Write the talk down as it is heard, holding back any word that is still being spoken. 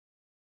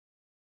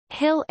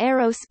Hill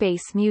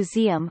Aerospace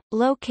Museum,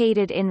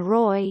 located in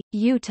Roy,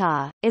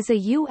 Utah, is a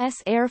U.S.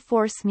 Air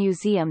Force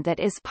museum that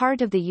is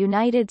part of the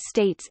United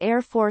States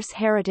Air Force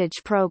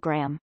Heritage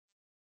Program.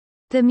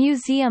 The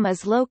museum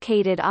is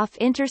located off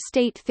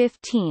Interstate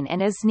 15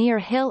 and is near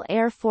Hill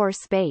Air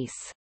Force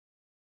Base.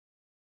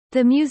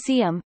 The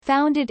museum,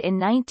 founded in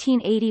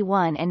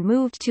 1981 and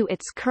moved to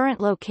its current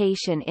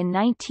location in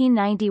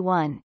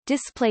 1991,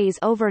 displays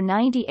over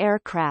 90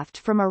 aircraft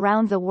from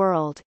around the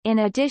world, in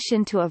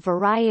addition to a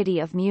variety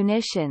of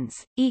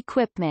munitions,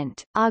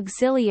 equipment,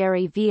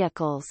 auxiliary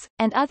vehicles,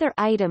 and other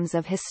items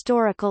of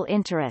historical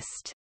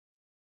interest.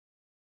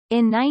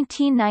 In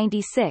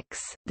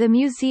 1996, the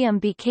museum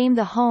became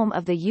the home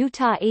of the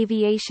Utah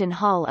Aviation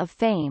Hall of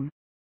Fame.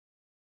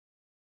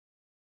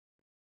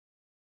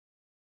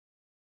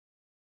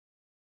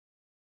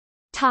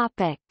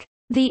 Topic: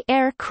 The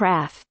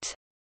aircraft.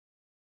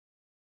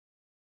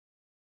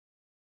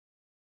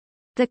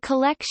 The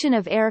collection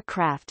of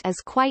aircraft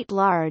is quite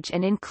large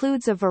and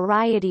includes a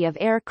variety of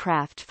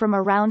aircraft from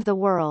around the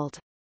world.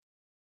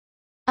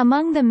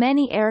 Among the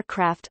many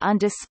aircraft on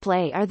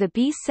display are the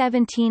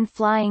B-17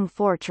 Flying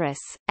Fortress,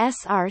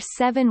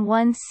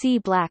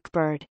 SR-71C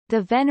Blackbird,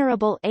 the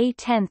venerable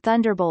A-10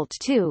 Thunderbolt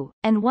II,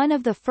 and one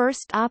of the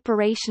first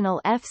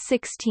operational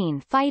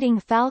F-16 Fighting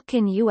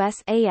Falcon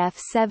USAF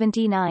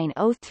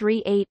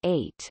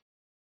 790388.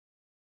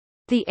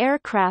 The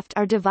aircraft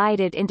are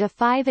divided into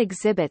 5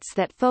 exhibits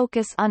that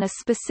focus on a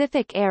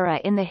specific era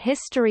in the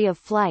history of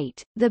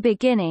flight: the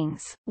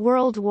beginnings,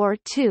 World War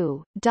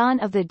II, dawn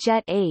of the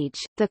jet age,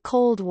 the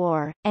Cold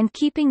War, and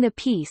keeping the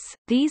peace.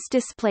 These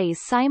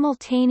displays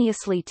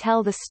simultaneously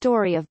tell the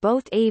story of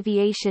both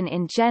aviation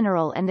in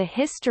general and the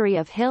history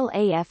of Hill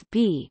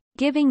AFB,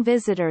 giving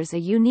visitors a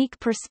unique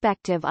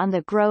perspective on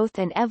the growth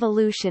and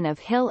evolution of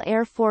Hill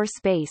Air Force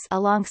Base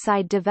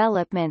alongside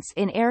developments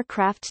in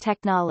aircraft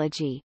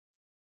technology.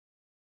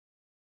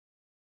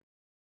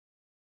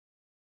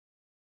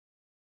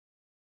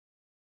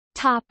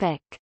 Topic: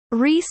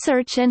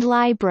 Research and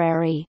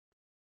library.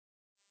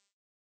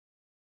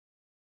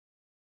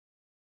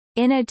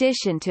 In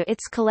addition to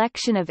its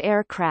collection of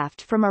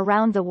aircraft from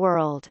around the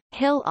world,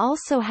 Hill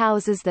also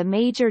houses the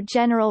Major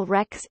General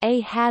Rex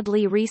A.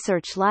 Hadley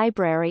Research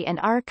Library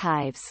and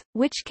Archives,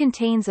 which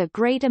contains a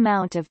great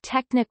amount of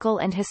technical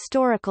and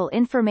historical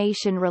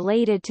information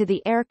related to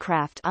the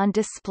aircraft on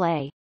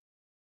display.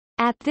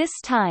 At this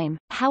time,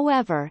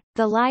 however,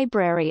 the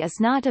library is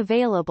not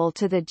available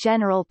to the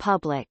general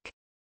public.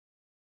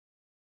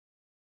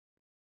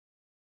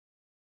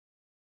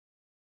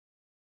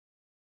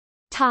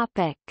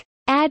 Topic: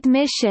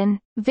 Admission,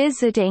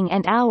 visiting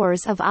and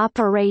hours of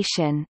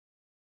operation.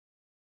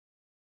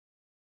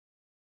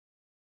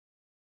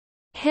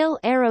 Hill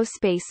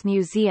Aerospace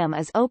Museum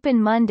is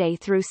open Monday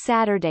through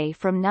Saturday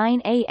from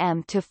 9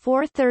 a.m. to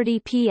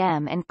 4:30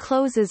 p.m. and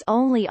closes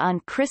only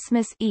on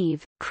Christmas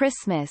Eve,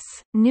 Christmas,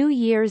 New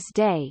Year's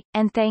Day,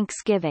 and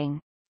Thanksgiving.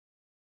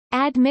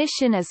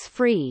 Admission is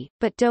free,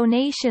 but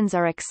donations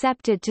are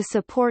accepted to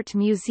support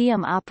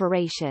museum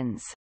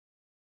operations.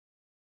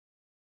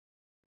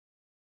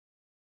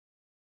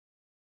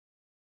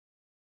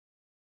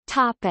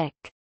 Topic: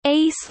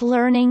 ACE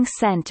Learning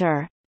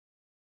Center.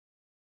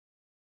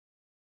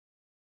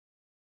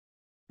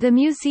 The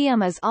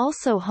museum is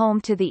also home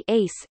to the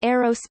ACE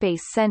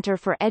Aerospace Center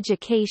for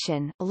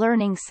Education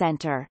Learning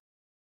Center.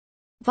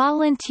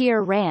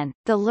 Volunteer-ran,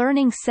 the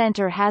Learning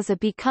Center has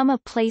become a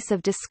place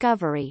of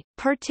discovery,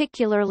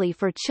 particularly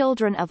for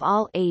children of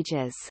all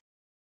ages.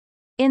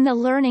 In the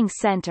Learning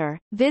Center,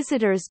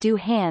 visitors do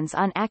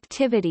hands-on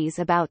activities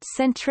about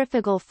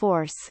centrifugal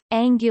force,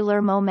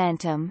 angular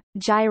momentum,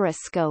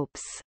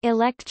 gyroscopes,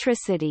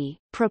 electricity,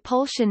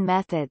 propulsion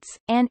methods,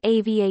 and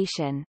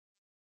aviation.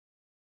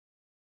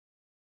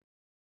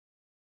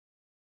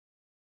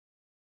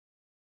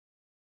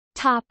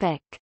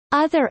 Topic: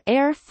 Other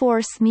Air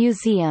Force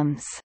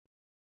museums.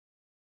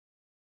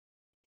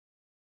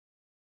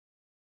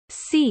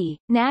 See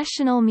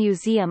National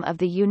Museum of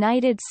the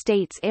United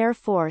States Air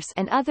Force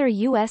and other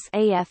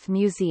USAF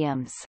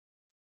museums.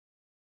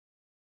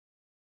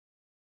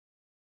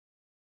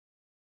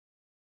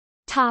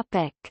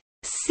 Topic: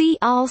 See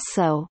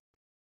also: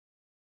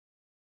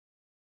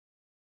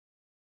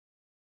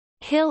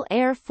 Hill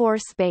Air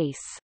Force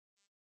Base.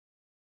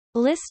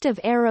 List of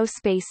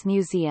aerospace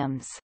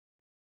museums.